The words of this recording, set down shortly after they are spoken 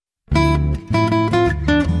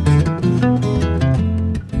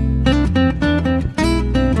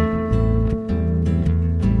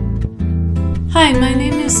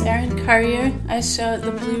Currier. I show at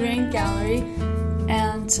the Blue Rain Gallery,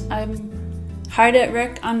 and I'm hard at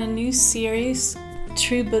work on a new series,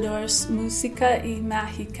 Troubadours, Musica,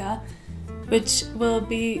 Mágica, which will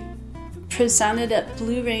be presented at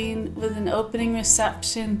Blue Rain with an opening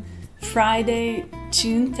reception Friday,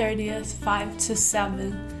 June 30th, 5 to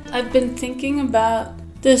 7. I've been thinking about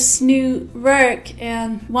this new work,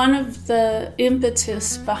 and one of the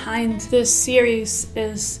impetus behind this series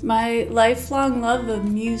is my lifelong love of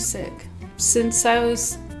music. Since I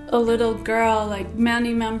was a little girl, like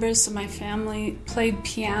many members of my family played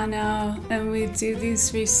piano, and we do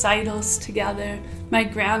these recitals together. My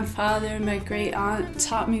grandfather, my great aunt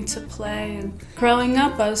taught me to play, and growing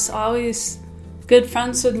up I was always good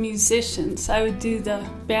friends with musicians. I would do the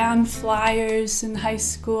band flyers in high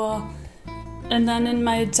school. And then in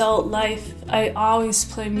my adult life, I always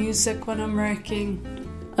play music when I'm working.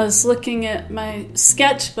 I was looking at my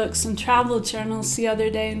sketchbooks and travel journals the other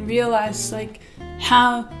day and realized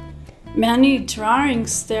how many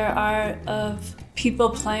drawings there are of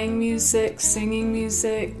people playing music, singing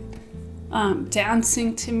music,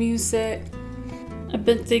 dancing to music. I've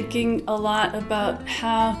been thinking a lot about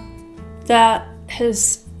how that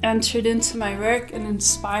has entered into my work and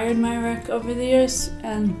inspired my work over the years,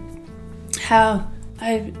 and how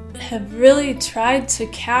I have really tried to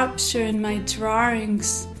capture in my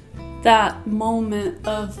drawings that moment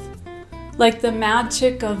of the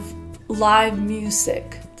magic of live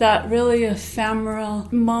music, that really ephemeral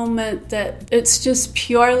moment that it's just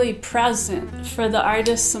purely present for the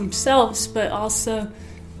artists themselves, but also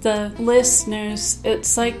the listeners.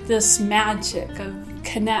 It's like this magic of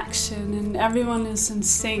connection, and everyone is in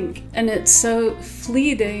sync, and it's so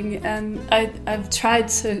fleeting, and I've tried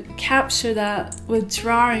to capture that with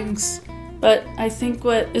drawings. But I think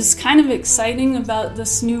what is kind of exciting about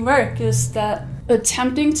this new work is that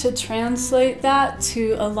attempting to translate that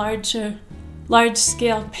to a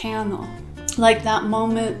large-scale panel, like that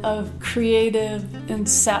moment of creative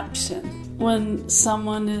inception when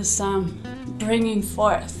someone is bringing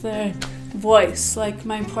forth their voice, like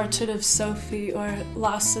my portrait of Sophie or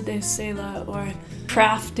Lassa de Sela, or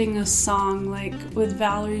crafting a song like with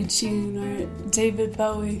Valerie June or David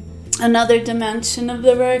Bowie. Another dimension of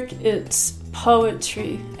the work, it's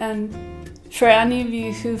poetry. And for any of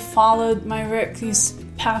you who followed my work these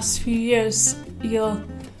past few years, you'll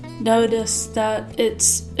notice that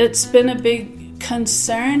it's been a big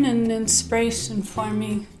concern and inspiration for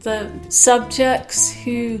me. The subjects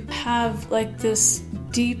who have this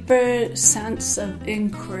deeper sense of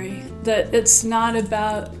inquiry, that it's not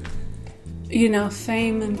about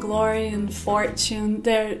fame and glory and fortune,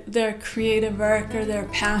 their creative work or their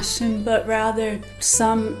passion, but rather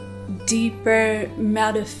some deeper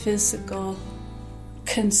metaphysical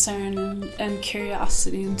concern and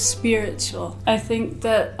curiosity and spiritual. I think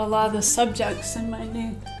that a lot of the subjects in my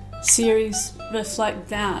new series reflect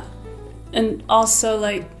that, and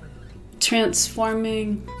also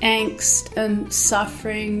transforming angst and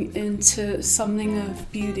suffering into something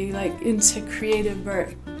of beauty, into creative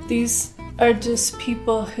work. These are just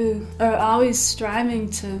people who are always striving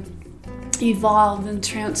to evolve and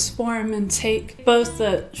transform and take both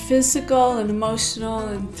the physical and emotional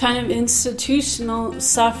and kind of institutional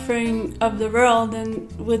suffering of the world,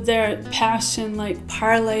 and with their passion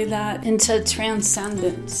parlay that into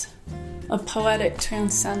transcendence, a poetic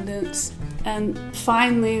transcendence. And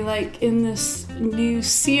finally, in this new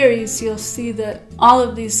series, you'll see that all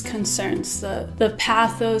of these concerns, the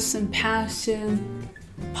pathos and passion,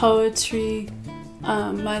 poetry,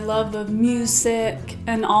 my love of music,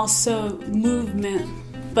 and also movement,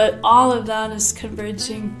 but all of that is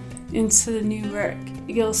converging into the new work.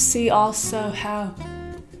 You'll see also how,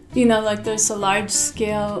 there's a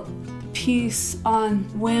large-scale piece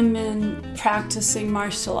on women practicing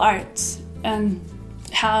martial arts, and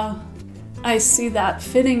how I see that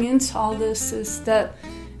fitting into all this is that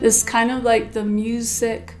it's kind of like the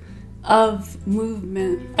music of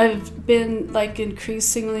movement. I've been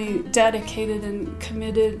increasingly dedicated and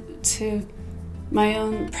committed to my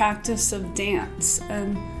own practice of dance,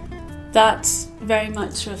 and that's very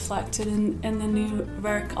much reflected in the new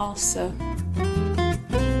work also.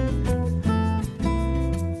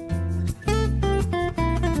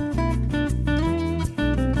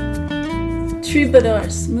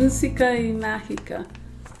 Troubadours, Musica y Mágica.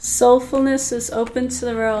 Soulfulness is open to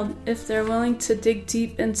the world if they're willing to dig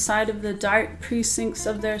deep inside of the dark precincts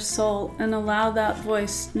of their soul and allow that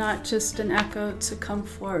voice, not just an echo, to come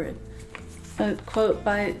forward. A quote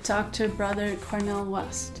by Dr. Brother Cornel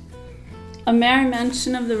West. A mere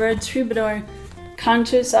mention of the word troubadour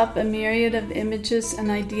conjures up a myriad of images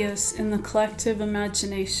and ideas in the collective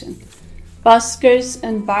imagination. Buskers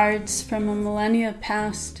and bards from a millennia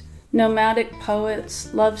past, nomadic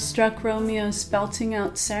poets, love-struck Romeos belting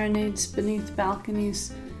out serenades beneath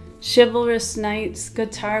balconies, chivalrous knights,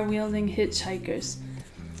 guitar-wielding hitchhikers.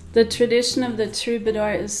 The tradition of the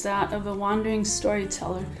troubadour is that of a wandering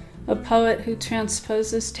storyteller, a poet who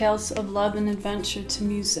transposes tales of love and adventure to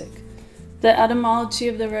music. The etymology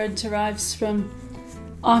of the word derives from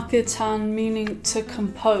Occitan, meaning to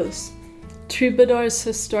compose. Troubadours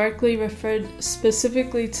historically referred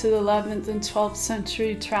specifically to the 11th and 12th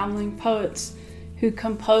century traveling poets who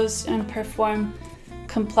composed and performed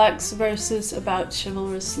complex verses about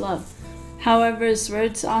chivalrous love. However, as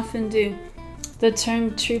words often do, the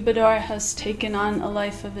term troubadour has taken on a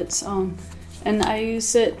life of its own, and I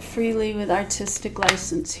use it freely with artistic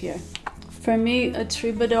license here. For me, a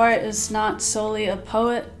troubadour is not solely a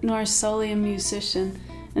poet nor solely a musician,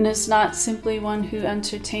 and is not simply one who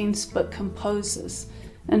entertains but composes,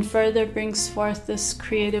 and further brings forth this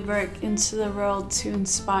creative work into the world to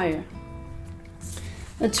inspire.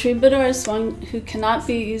 A troubadour is one who cannot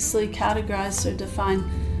be easily categorized or defined.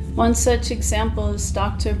 One such example is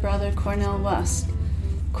Dr. Brother Cornel West.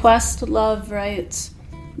 Questlove writes,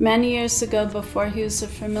 many years ago, before he was a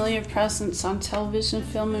familiar presence on television,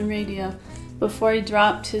 film, and radio, before he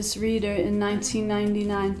dropped his Reader in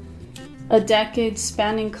 1999, a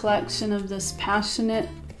decade-spanning collection of this passionate,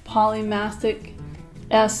 polymathic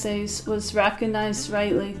essays was recognized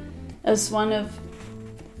rightly as one of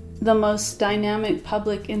the most dynamic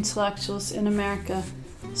public intellectuals in America.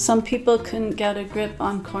 Some people couldn't get a grip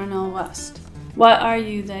on Cornel West. What are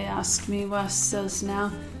you, they asked me, West says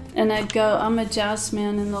now. And I'd go, I'm a jazz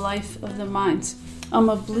man in the life of the minds. I'm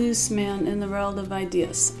a blues man in the world of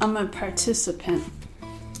ideas. I'm a participant.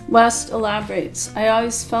 West elaborates, I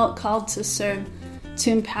always felt called to serve,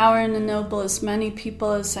 to empower and ennoble as many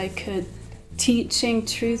people as I could, teaching,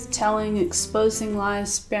 truth-telling, exposing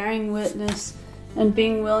lies, bearing witness, and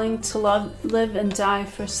being willing to live and die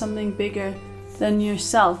for something bigger than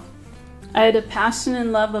yourself. I had a passion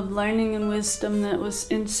and love of learning and wisdom that was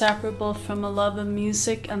inseparable from a love of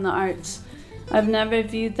music and the arts. I've never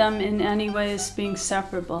viewed them in any way as being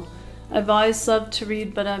separable. I've always loved to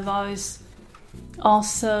read, but I've always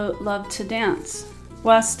also loved to dance.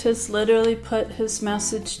 West has literally put his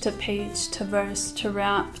message to page, to verse, to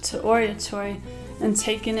rap, to oratory, and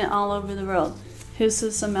taken it all over the world. His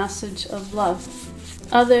is a message of love.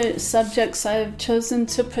 Other subjects I have chosen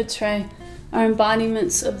to portray are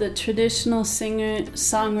embodiments of the traditional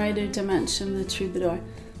singer-songwriter dimension of the troubadour.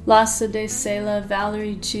 Lasse de Sela,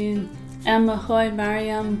 Valerie June, Emma Hoy,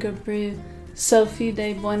 Mariam Gabriel, Sophie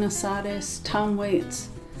de Buenos Aires, Tom Waits.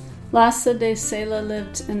 Lasse de Sela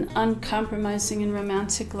lived an uncompromising and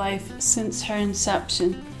romantic life since her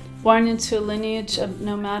inception. Born into a lineage of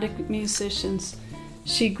nomadic musicians,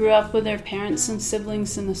 she grew up with her parents and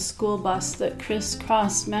siblings in a school bus that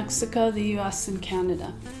crisscrossed Mexico, the US, and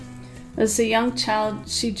Canada. As a young child,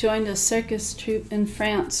 she joined a circus troupe in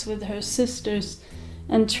France with her sisters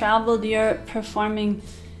and traveled Europe performing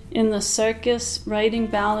in the circus, writing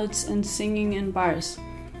ballads, and singing in bars.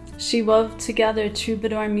 She wove together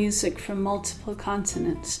troubadour music from multiple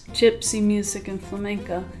continents, gypsy music and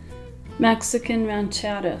flamenco, Mexican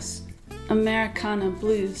rancheras, Americana,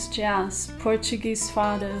 blues, jazz, Portuguese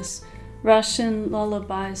fados, Russian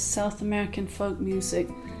lullabies, South American folk music.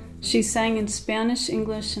 She sang in Spanish,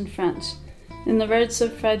 English, and French. In the words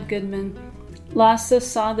of Fred Goodman, Lasse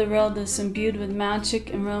saw the world as imbued with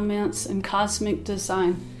magic and romance and cosmic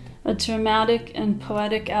design, a dramatic and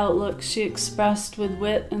poetic outlook she expressed with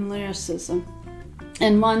wit and lyricism,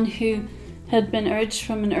 and one who had been urged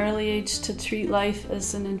from an early age to treat life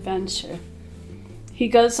as an adventure. He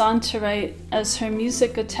goes on to write, as her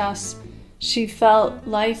music attests, she felt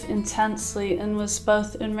life intensely and was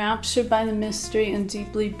both enraptured by the mystery and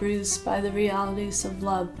deeply bruised by the realities of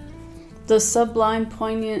love. The sublime,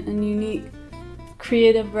 poignant, and unique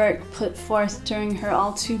creative work put forth during her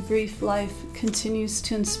all too brief life continues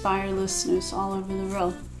to inspire listeners all over the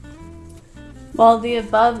world. While the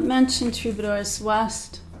above-mentioned troubadours,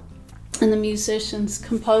 West and the musicians,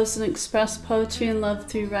 compose and express poetry and love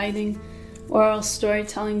through writing, oral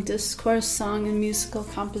storytelling, discourse, song, and musical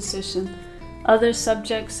composition, other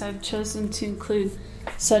subjects I've chosen to include,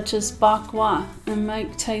 such as Bakwa and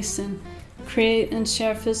Mike Tyson, create and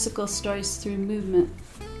share physical stories through movement,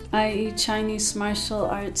 i.e. Chinese martial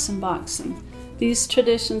arts and boxing. These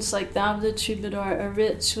traditions, like that of the troubadour, are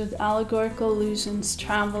rich with allegorical allusions,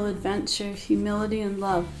 travel, adventure, humility, and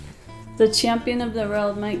love. The champion of the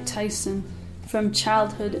world, Mike Tyson, from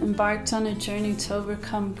childhood embarked on a journey to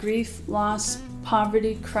overcome grief, loss,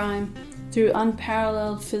 poverty, crime, through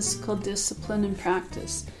unparalleled physical discipline and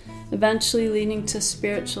practice. eventually leading to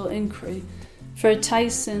spiritual inquiry. For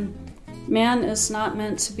Tyson, man is not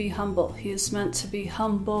meant to be humble, he is meant to be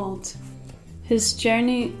humbled. His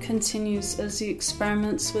journey continues as he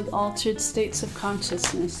experiments with altered states of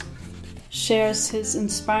consciousness, shares his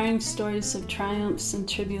inspiring stories of triumphs and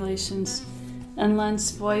tribulations, and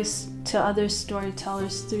lends voice to other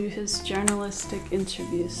storytellers through his journalistic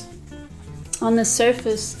interviews. On the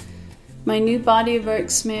surface, my new body of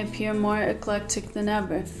works may appear more eclectic than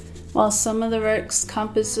ever. While some of the works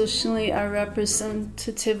compositionally are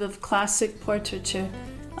representative of classic portraiture,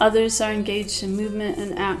 others are engaged in movement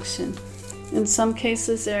and action. In some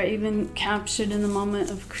cases, they are even captured in the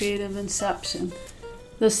moment of creative inception.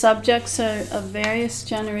 The subjects are of various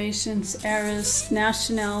generations, eras,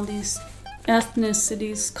 nationalities,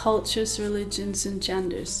 ethnicities, cultures, religions, and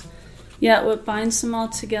genders. Yet what binds them all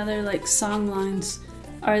together like song lines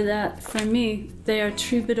are that, for me, they are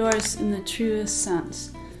troubadours in the truest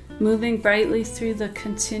sense, moving brightly through the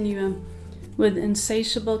continuum with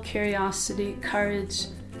insatiable curiosity, courage,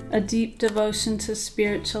 a deep devotion to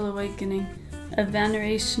spiritual awakening, a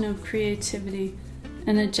veneration of creativity,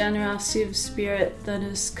 and a generosity of spirit that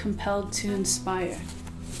is compelled to inspire.